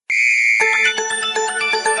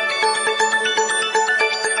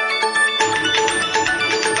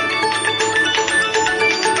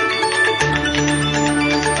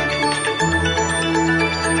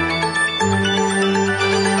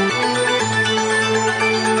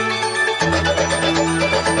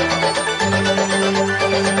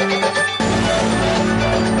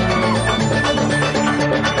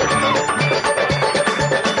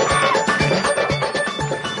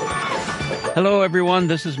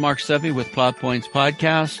everyone. This is Mark Sevi with Plotpoints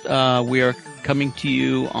Podcast. We are coming to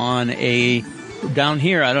you on down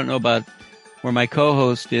here. I don't know about where my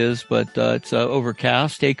co-host is, but it's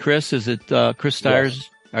overcast. Hey, Chris, is it Chris Stiers? Yes.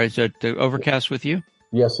 Or is it overcast with you?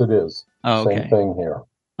 Yes, it is. Oh, okay. Same thing here.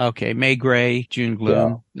 Okay, May gray, June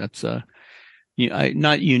gloom. Yeah. That's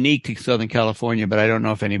not unique to Southern California, but I don't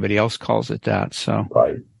know if anybody else calls it that. So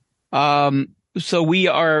right. So we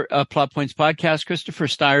are Plotpoints Podcast. Christopher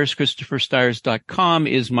Stiers, ChristopherStiers.com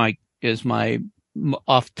is my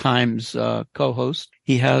oft times co-host.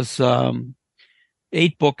 He has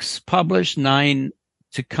 8 books published, 9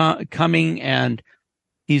 coming, and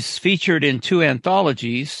he's featured in 2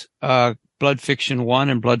 anthologies, Blood Fiction 1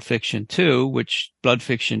 and Blood Fiction 2, which Blood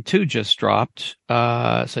Fiction 2 just dropped.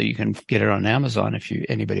 So you can get it on Amazon if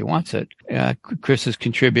anybody wants it. Chris has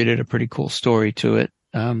contributed a pretty cool story to it.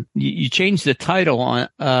 You changed the title on,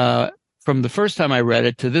 from the first time I read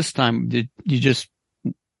it to this time. Did you just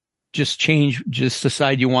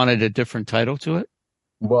decide you wanted a different title to it?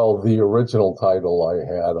 Well, the original title I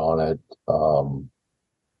had on it,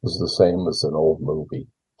 was the same as an old movie.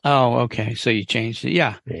 Oh, okay. So you changed it.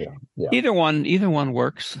 Yeah. Either one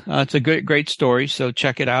works. It's a great story. So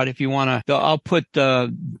check it out if you want to. I'll put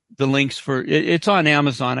the links for it's on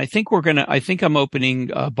Amazon. I think I'm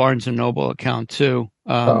opening a Barnes and Noble account too.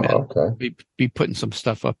 Okay. Be putting some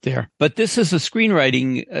stuff up there. But this is a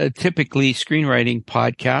typically screenwriting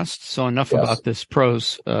podcast. So enough about this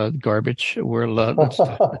prose garbage. Let's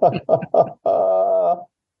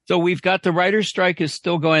So we've got the writer's strike is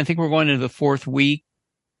still going. I think we're going into the 4th week.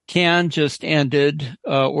 Cannes just ended,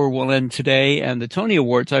 or will end today. And the Tony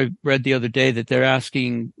Awards, I read the other day that they're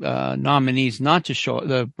asking nominees not to show.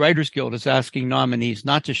 The Writers Guild is asking nominees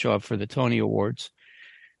not to show up for the Tony Awards.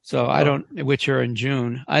 So which are in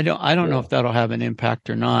June. I don't know if that'll have an impact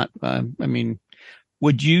or not. I mean,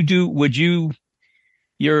 we're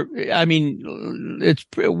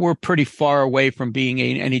pretty far away from being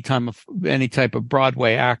any type of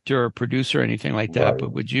Broadway actor or producer or anything like that. Right.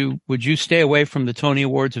 But would you stay away from the Tony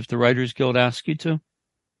Awards if the Writers Guild asked you to?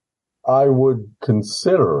 I would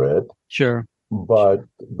consider it. Sure. But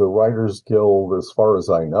the Writers Guild, as far as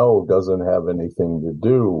I know, doesn't have anything to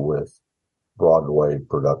do with Broadway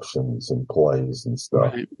productions and plays and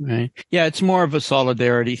stuff. Right. Yeah, it's more of a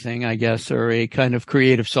solidarity thing, I guess, or a kind of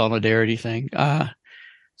creative solidarity thing.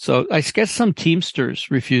 So I guess some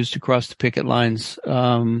Teamsters refused to cross the picket lines.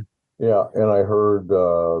 Yeah, and I heard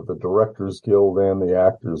the Directors Guild and the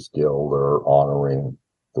Actors Guild are honoring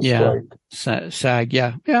the strike. SAG,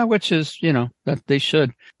 yeah, which is that they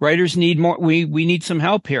should. Writers need more. We need some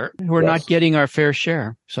help here. We're not getting our fair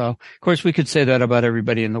share. So of course we could say that about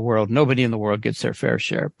everybody in the world. Nobody in the world gets their fair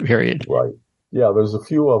share. Period. Right. Yeah, there's a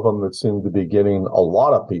few of them that seem to be getting a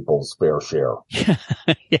lot of people's fair share.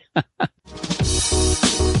 Yeah.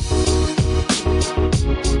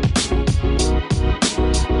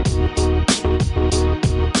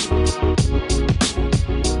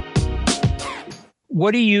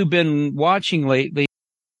 What have you been watching lately?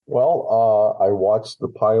 Well, I watched the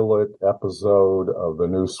pilot episode of the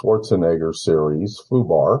new Schwarzenegger series,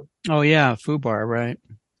 Fubar. Oh, yeah, Fubar, right.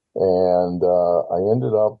 And I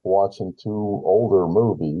ended up watching 2 older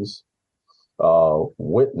movies,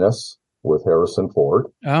 Witness with Harrison Ford.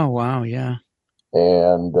 Oh, wow, yeah.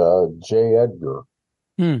 And J. Edgar.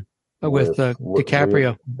 With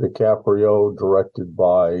DiCaprio. DiCaprio, directed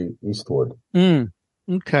by Eastwood.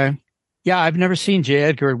 Okay. Yeah, I've never seen J.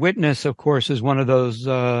 Edgar. Witness, of course, is one of those,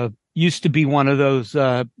 used to be one of those,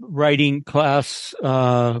 film writing class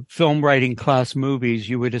movies.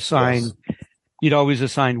 You'd always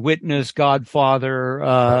assign Witness,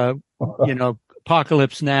 Godfather,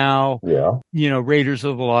 Apocalypse Now, Raiders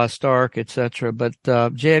of the Lost Ark, etc. But,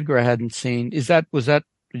 J. Edgar I hadn't seen. Do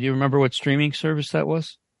you remember what streaming service that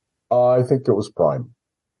was? I think it was Prime.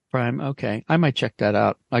 Prime. Okay. I might check that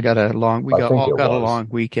out. We got a long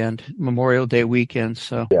weekend, Memorial Day weekend.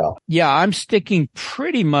 So yeah, I'm sticking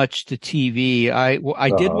pretty much to TV. I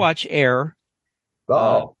did watch Air,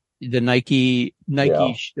 the Nike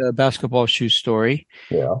basketball shoe story.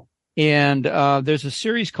 Yeah. And, there's a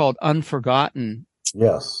series called Unforgotten.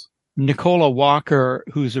 Yes. Nicola Walker,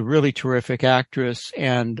 who's a really terrific actress,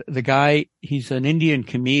 and the guy, he's an Indian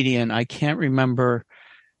comedian. I can't remember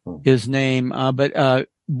his name, but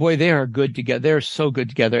boy, they are good together. They're so good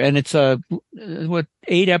together. And it's 8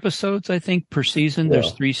 episodes, I think, per season. Yeah.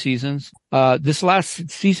 There's 3 seasons. This last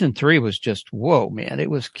season 3 was just, whoa, man, it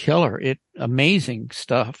was killer. Amazing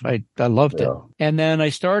stuff. I loved it. And then I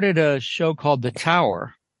started a show called The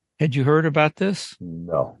Tower. Had you heard about this?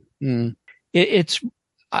 No. It's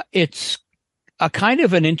a kind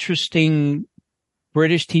of an interesting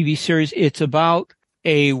British TV series. It's about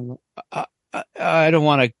a I don't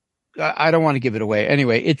want to. I don't want to give it away.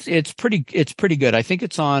 Anyway, it's pretty good. I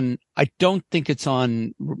don't think it's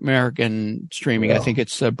on American streaming. I think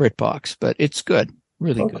it's BritBox, but it's good,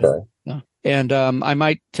 really good. Okay. Yeah. And I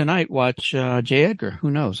might tonight watch J. Edgar.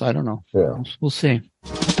 Who knows? I don't know. Yeah. We'll see.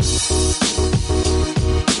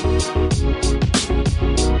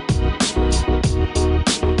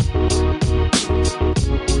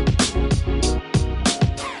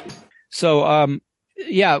 So, I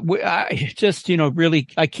just, really,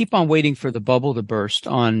 I keep on waiting for the bubble to burst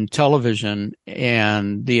on television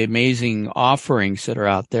and the amazing offerings that are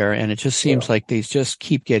out there. And it just seems like these just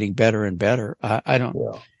keep getting better and better. I don't,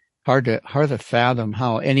 hard to fathom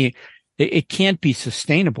how it can't be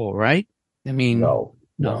sustainable, right? I mean, no.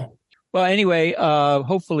 Well, anyway,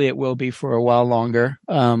 hopefully it will be for a while longer.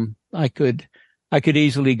 I could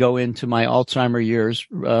easily go into my Alzheimer years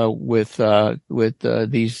with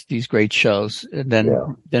these great shows, and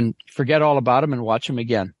then forget all about them and watch them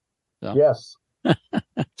again. So. Yes.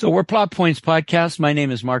 So we're Plotpoints Podcast. My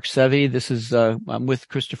name is Mark Sevi. This is I'm with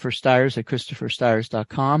Christopher Stires at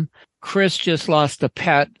ChristopherStires.com. Chris just lost a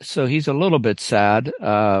pet, so he's a little bit sad.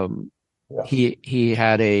 He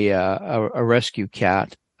had a rescue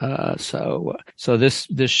cat. So this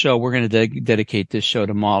show, we're going to dedicate this show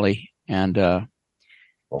to Molly and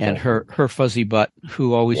her fuzzy butt,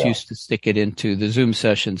 who always used to stick it into the Zoom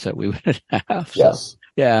sessions that we would have. Yes. So,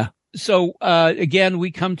 yeah. So, again,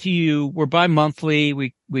 we come to you, we're bi-monthly.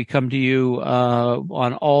 We come to you,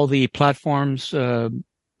 on all the platforms,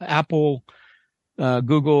 Apple,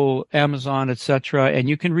 Google, Amazon, etc. And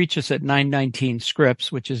you can reach us at 919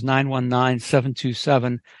 Scripts, which is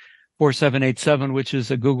 919-727-4787, which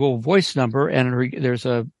is a Google voice number. And there's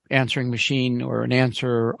a answering machine or an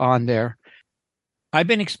answer on there. I've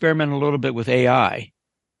been experimenting a little bit with AI,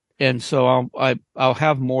 and so I'll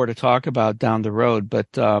have more to talk about down the road. But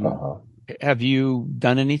have you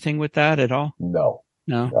done anything with that at all? No.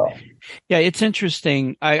 Yeah, it's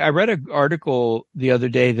interesting. I read an article the other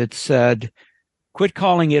day that said, quit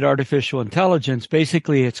calling it artificial intelligence.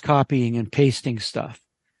 Basically, it's copying and pasting stuff.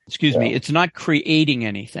 Excuse me. It's not creating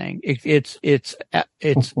anything. It's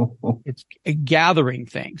gathering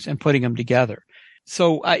things and putting them together.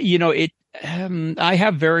 So, I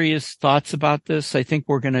have various thoughts about this. I think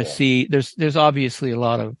we're going to see there's obviously a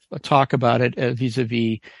lot of talk about it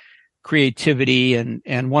vis-a-vis creativity.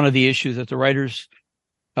 And one of the issues that the Writers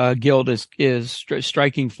Guild is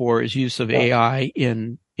striking for is use of AI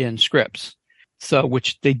in scripts. So,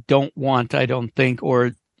 which they don't want, I don't think,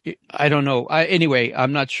 or I don't know. Anyway,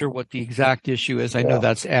 I'm not sure what the exact issue is. I know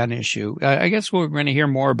that's an issue. I guess we're going to hear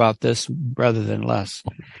more about this rather than less.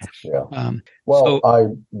 Yeah. I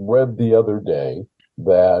read the other day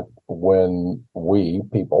that when we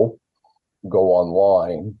people go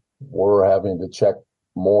online, we're having to check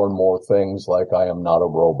more and more things like I am not a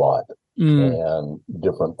robot and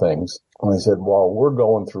different things. And I said, while we're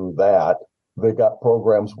going through that, they got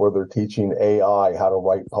programs where they're teaching AI how to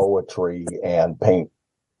write poetry and paint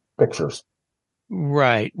pictures.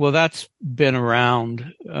 Right. Well, that's been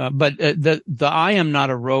around, but the "I am not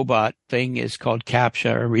a robot" thing is called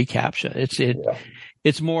CAPTCHA or reCAPTCHA.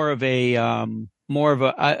 It's more of a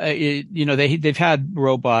they've had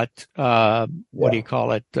robot what do you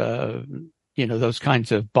call it? Those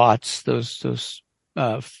kinds of bots, those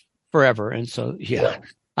forever, and so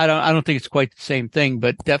I don't think it's quite the same thing,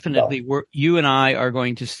 but definitely you and I are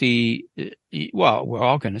going to see. Well, we're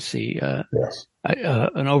all going to see.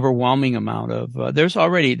 An overwhelming amount of, they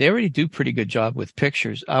already do pretty good job with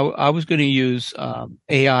pictures. I was going to use,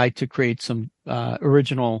 AI to create some,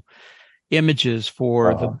 original images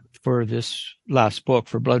for this last book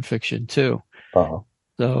for Blood Fiction too. So,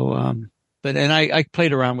 and I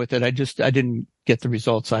played around with it. I didn't get the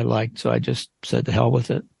results I liked. So I just said to hell with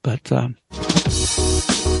it. But,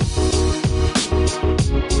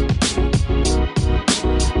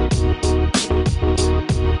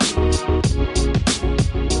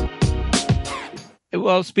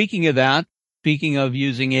 well, speaking of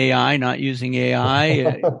using AI, not using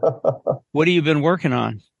AI, what have you been working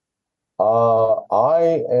on?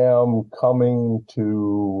 I am coming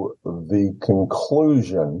to the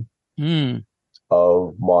conclusion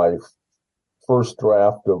of my first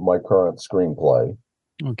draft of my current screenplay.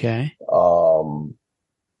 Okay.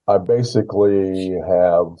 I basically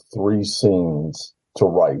have 3 scenes to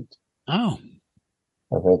write. Oh.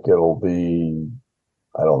 I think it'll be,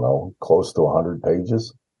 I don't know, close to 100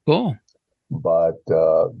 pages. Cool. But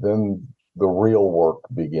then the real work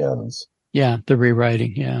begins. Yeah, the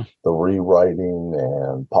rewriting, The rewriting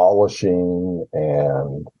and polishing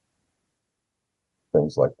and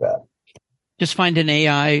things like that. Just find an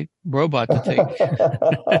AI robot to take.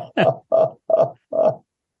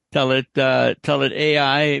 Tell it,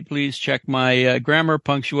 AI, please check my grammar,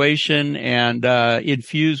 punctuation, and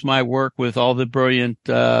infuse my work with all the brilliant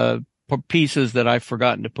pieces that I've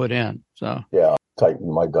forgotten to put in. So yeah,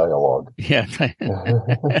 tighten my dialogue. Yeah,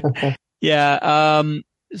 yeah.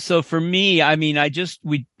 So for me, I mean,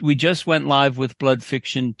 we just went live with Blood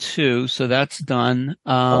Fiction 2, so that's done.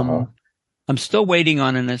 I'm still waiting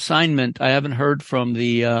on an assignment. I haven't heard from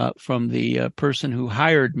the person who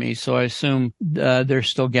hired me, so I assume they're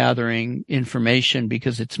still gathering information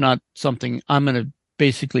because it's not something I'm going to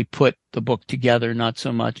basically put the book together. Not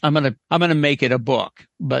so much. I'm going to make it a book,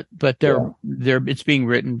 but it's being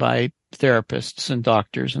written by therapists and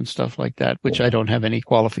doctors and stuff like that, which I don't have any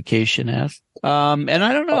qualification as. And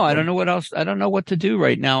I don't know. I don't know what else. I don't know what to do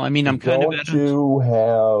right now. I mean, I'm kind of. Don't you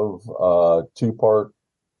have a 2-part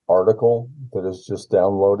article that is just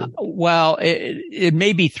downloaded? Well, it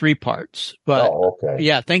may be 3 parts, but okay.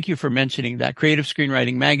 Yeah, thank you for mentioning that. Creative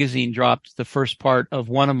Screenwriting Magazine dropped the first part of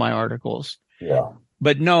one of my articles. Yeah.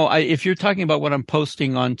 But no, if you're talking about what I'm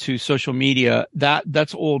posting onto social media,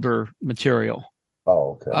 that's older material.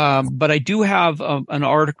 Oh, okay. But I do have an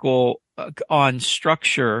article on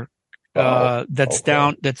structure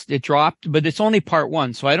it dropped, but it's only part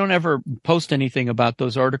 1. So I don't ever post anything about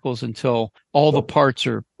those articles until all the parts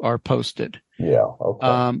are posted. Yeah.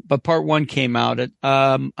 Okay. But part 1 came out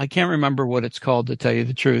I can't remember what it's called, to tell you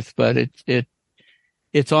the truth, but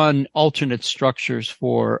it's on alternate structures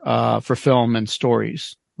for film and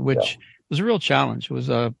stories, which was a real challenge. It was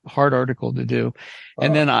a hard article to do.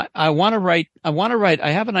 And then I want to write,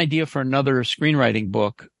 I have an idea for another screenwriting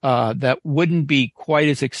book, that wouldn't be quite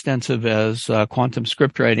as extensive as, Quantum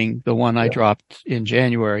Script Writing, the one I dropped in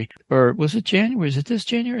January. Or was it January? Was it this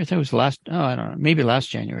January? I think it was I don't know, maybe last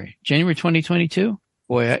January 2022.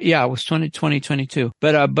 Boy, yeah, it was 2022.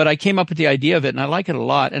 But I came up with the idea of it and I like it a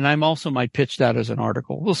lot. And I'm also might pitch that as an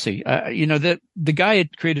article. We'll see. The guy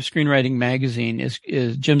at Creative Screenwriting Magazine is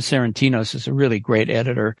Jim Sarantinos, is a really great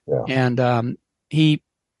editor. Yeah. And,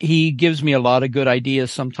 he gives me a lot of good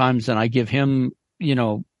ideas sometimes, and I give him,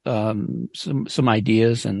 some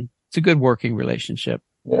ideas, and it's a good working relationship.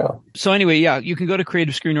 Yeah. So anyway, you can go to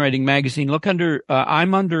Creative Screenwriting Magazine, look under,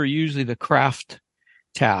 I'm under usually the craft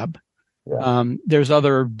tab. Yeah. There's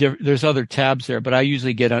other tabs there, but I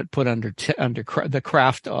usually get put under the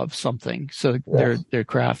craft of something. So their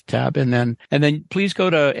craft tab. And then please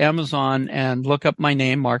go to Amazon and look up my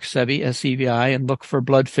name, Mark Sevi, S-E-V-I, and look for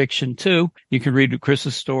Blood Fiction 2. You can read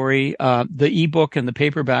Chris's story. The ebook and the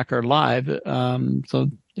paperback are live.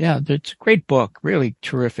 So yeah, it's a great book. Really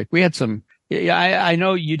terrific. We had I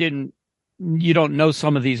know you don't know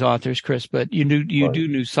some of these authors, Chris, but you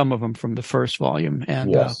knew some of them from the first volume,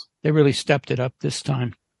 and they really stepped it up this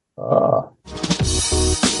time.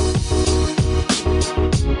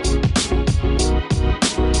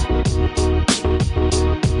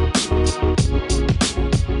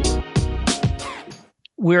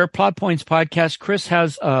 We're a Plotpoints Podcast. Chris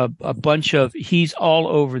has a bunch of, he's all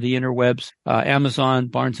over the interwebs, Amazon,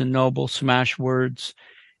 Barnes & Noble, Smashwords,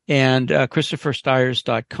 and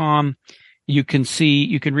ChristopherStyers.com. You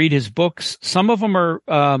can read his books. Some of them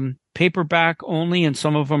are paperback only, and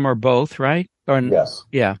some of them are both, right? Yes.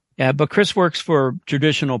 Yeah. But Chris works for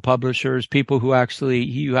traditional publishers, people who actually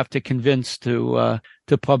you have to convince to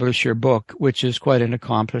publish your book, which is quite an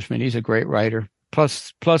accomplishment. He's a great writer.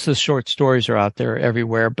 Plus his short stories are out there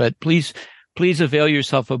everywhere. But please avail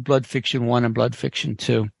yourself of Blood Fiction 1 and Blood Fiction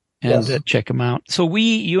 2 and check them out. So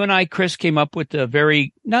you and I, Chris, came up with a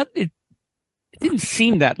very it didn't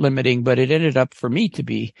seem that limiting, but it ended up for me to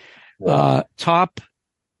be top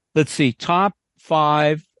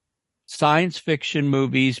 5 science fiction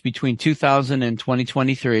movies between 2000 and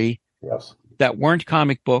 2023 that weren't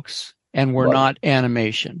comic books and were not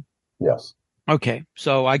animation. Yes. Okay.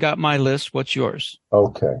 So I got my list. What's yours?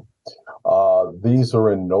 Okay. These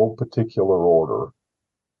are in no particular order.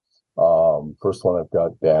 First one I've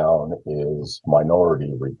got down is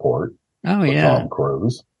Minority Report. Oh, yeah. Tom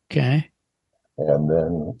Cruise. Okay. And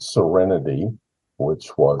then Serenity,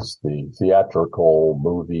 which was the theatrical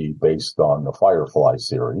movie based on the Firefly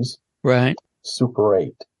series. Right. Super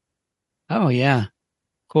 8. Oh, yeah.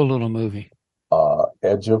 Cool little movie.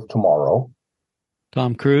 Edge of Tomorrow.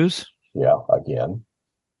 Tom Cruise. Yeah, again.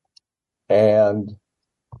 And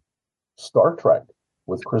Star Trek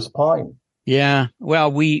with Chris Pine. Yeah.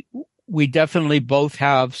 Well, we definitely both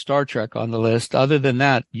have Star Trek on the list. Other than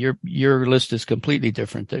that, your list is completely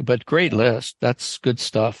different, but great list. That's good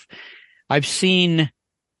stuff. I've seen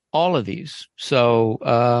all of these. So,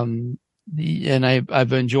 and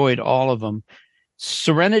I've enjoyed all of them.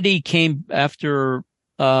 Serenity came after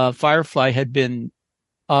Firefly had been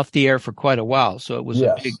off the air for quite a while, so it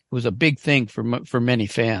was a big thing for many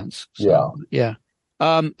fans. So, yeah.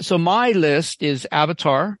 So my list is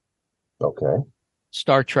Avatar, Okay.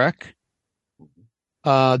 Star Trek,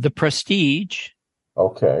 The Prestige,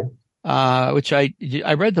 okay, which I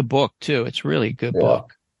read the book too. It's really a good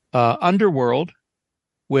book. Underworld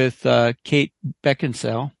with Kate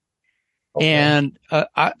Beckinsale. Okay. And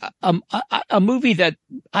a movie that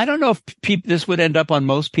I don't know if this would end up on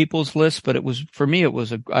most people's list, but for me it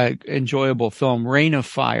was a enjoyable film, Reign of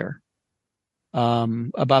Fire,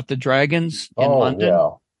 about the dragons in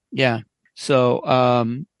London. Yeah.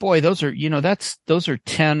 So, boy, those are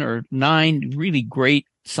 10 or 9 really great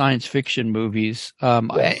science fiction movies.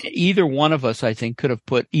 Either one of us, I think, could have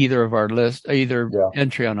put either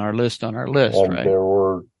entry on our list, and right? There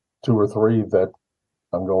were 2 or 3 that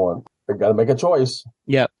I'm going, I got to make a choice.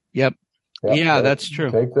 Yep. Yeah, that's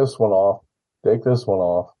true. Take this one off.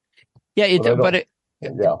 Yeah.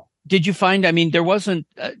 Did you find, I mean, there wasn't,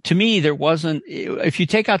 if you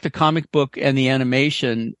take out the comic book and the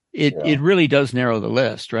animation, it really does narrow the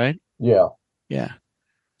list, right? Yeah. Yeah.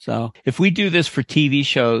 So if we do this for TV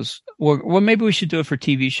shows, well, maybe we should do it for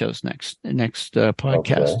TV shows next podcast.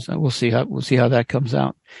 Okay. So we'll see how that comes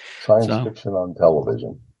out. Science fiction on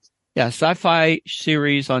television. Yeah, sci-fi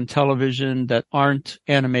series on television that aren't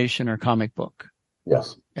animation or comic book.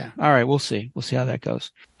 Yes. Yeah. All right. We'll see. We'll see how that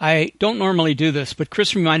goes. I don't normally do this, but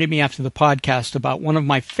Chris reminded me after the podcast about one of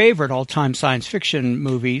my favorite all-time science fiction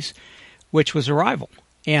movies, which was Arrival.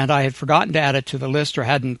 And I had forgotten to add it to the list or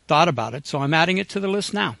hadn't thought about it, so I'm adding it to the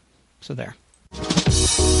list now. So there.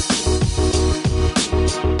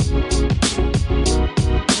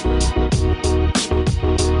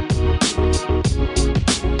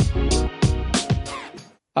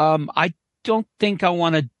 I don't think I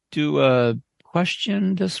want to do a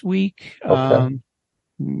question this week. Okay.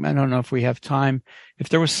 I don't know if we have time. If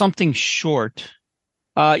there was something short.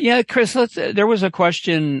 Chris, there was a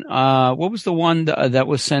question. What was the one that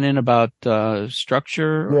was sent in about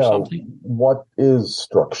structure or something? What is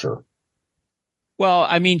structure? Well,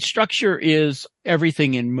 I mean, structure is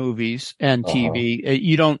everything in movies and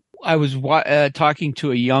TV. I was talking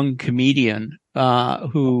to a young comedian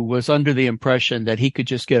who was under the impression that he could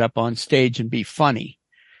just get up on stage and be funny.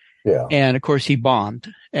 Yeah. And of course he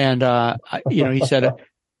bombed. And, he said,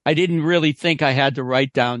 I didn't really think I had to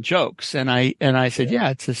write down jokes. And I said,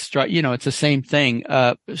 it's it's the same thing.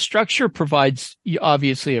 Structure provides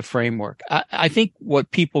obviously a framework. I think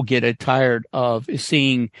what people get tired of is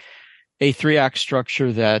seeing a 3-act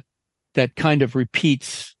structure that kind of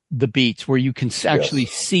repeats the beats where you can actually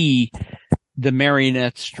see the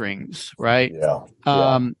marionette strings, right?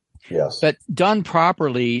 Yeah. Yes. But done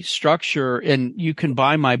properly, structure, and you can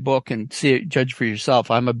buy my book and see it, judge for yourself.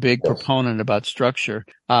 I'm a big proponent about structure.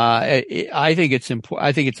 I think it's important.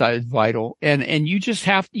 I think it's vital. And you just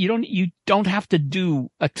you don't have to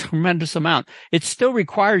do a tremendous amount. It still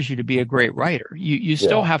requires you to be a great writer. You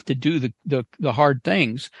still have to do the hard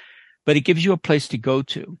things, but it gives you a place to go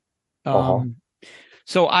to.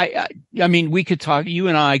 So I mean, you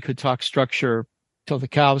and I could talk structure till the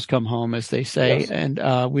cows come home, as they say, and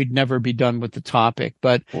we'd never be done with the topic.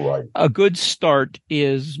 But a good start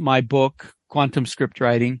is my book, Quantum Script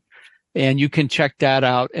Writing, and you can check that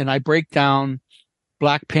out. And I break down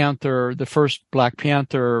Black Panther, the first Black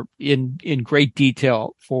Panther, in great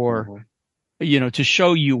detail for, to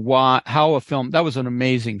show you how a film, that was an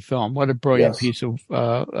amazing film. What a brilliant piece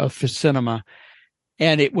of cinema.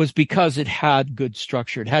 And it was because it had good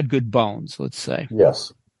structure. It had good bones, let's say.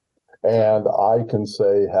 Yes. And I can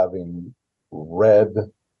say, having read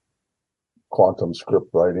Quantum Script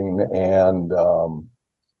Writing and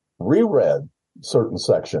reread certain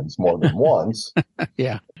sections more than once,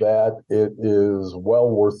 that it is well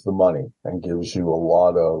worth the money and gives you a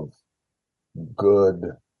lot of good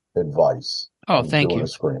advice. Oh, thank you. A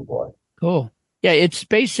screenplay. Cool. Yeah, it's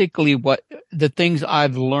basically what the things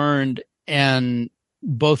I've learned, and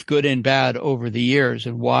both good and bad, over the years,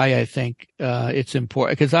 and why I think it's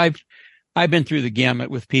important. Because I've been through the gamut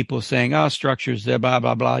with people saying, "Oh, structure's there, blah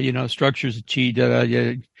blah blah." Structure's a cheat.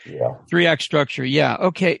 3-act structure. Yeah,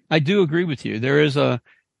 okay, I do agree with you. There is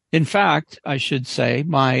in fact, I should say,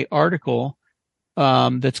 my article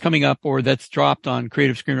that's coming up, or that's dropped on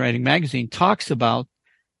Creative Screenwriting Magazine, talks about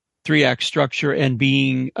 3-act structure and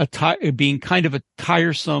being kind of a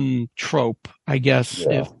tiresome trope, I guess,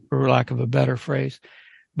 if for lack of a better phrase.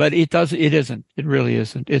 But it isn't. It really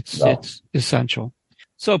isn't. It's essential.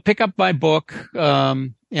 So pick up my book,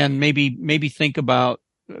 and maybe think about,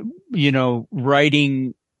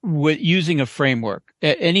 writing with using a framework.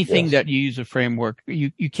 Anything that you use a framework,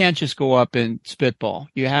 you can't just go up and spitball.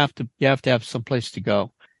 You have to have some place to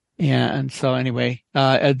go. And so anyway,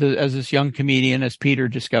 as this young comedian, as Peter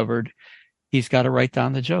discovered, he's got to write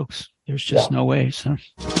down the jokes. There's just no way. So.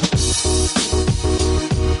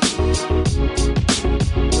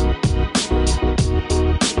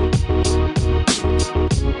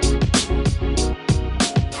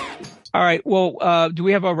 All right. Well, do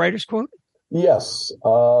we have a writer's quote? Yes.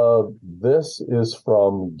 This is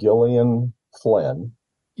from Gillian Flynn.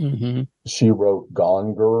 Mm-hmm. She wrote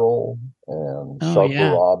Gone Girl and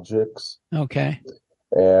Sharper Objects. Okay.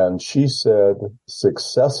 And she said,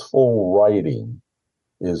 successful writing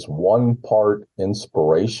is 1 part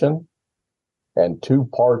inspiration and 2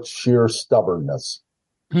 parts sheer stubbornness.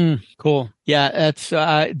 Cool. Yeah, that's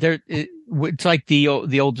it's like the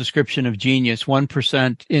old description of genius: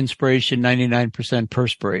 1% inspiration, 99%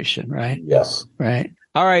 perspiration. Right. Yes. Right.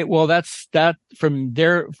 All right. Well, that's that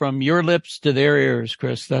from your lips to their ears,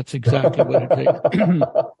 Chris. That's exactly what it takes.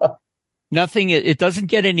 Nothing. It doesn't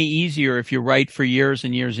get any easier if you write for years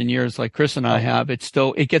and years and years, like Chris and I have. It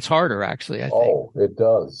gets harder, actually. I think. Oh, it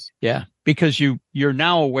does. Yeah, because you're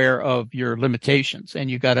now aware of your limitations, and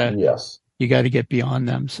you gotta get beyond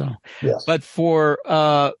them. So, yes. But for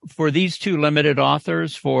these two limited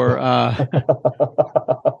authors, for all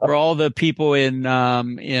the people in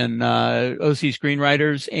OC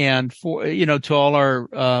Screenwriters, and for to all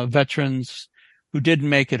our veterans who didn't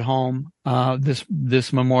make it home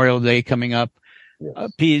this Memorial Day coming up,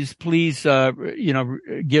 please give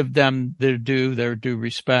them their due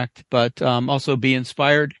respect, but also be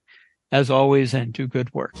inspired as always and do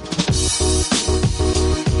good work.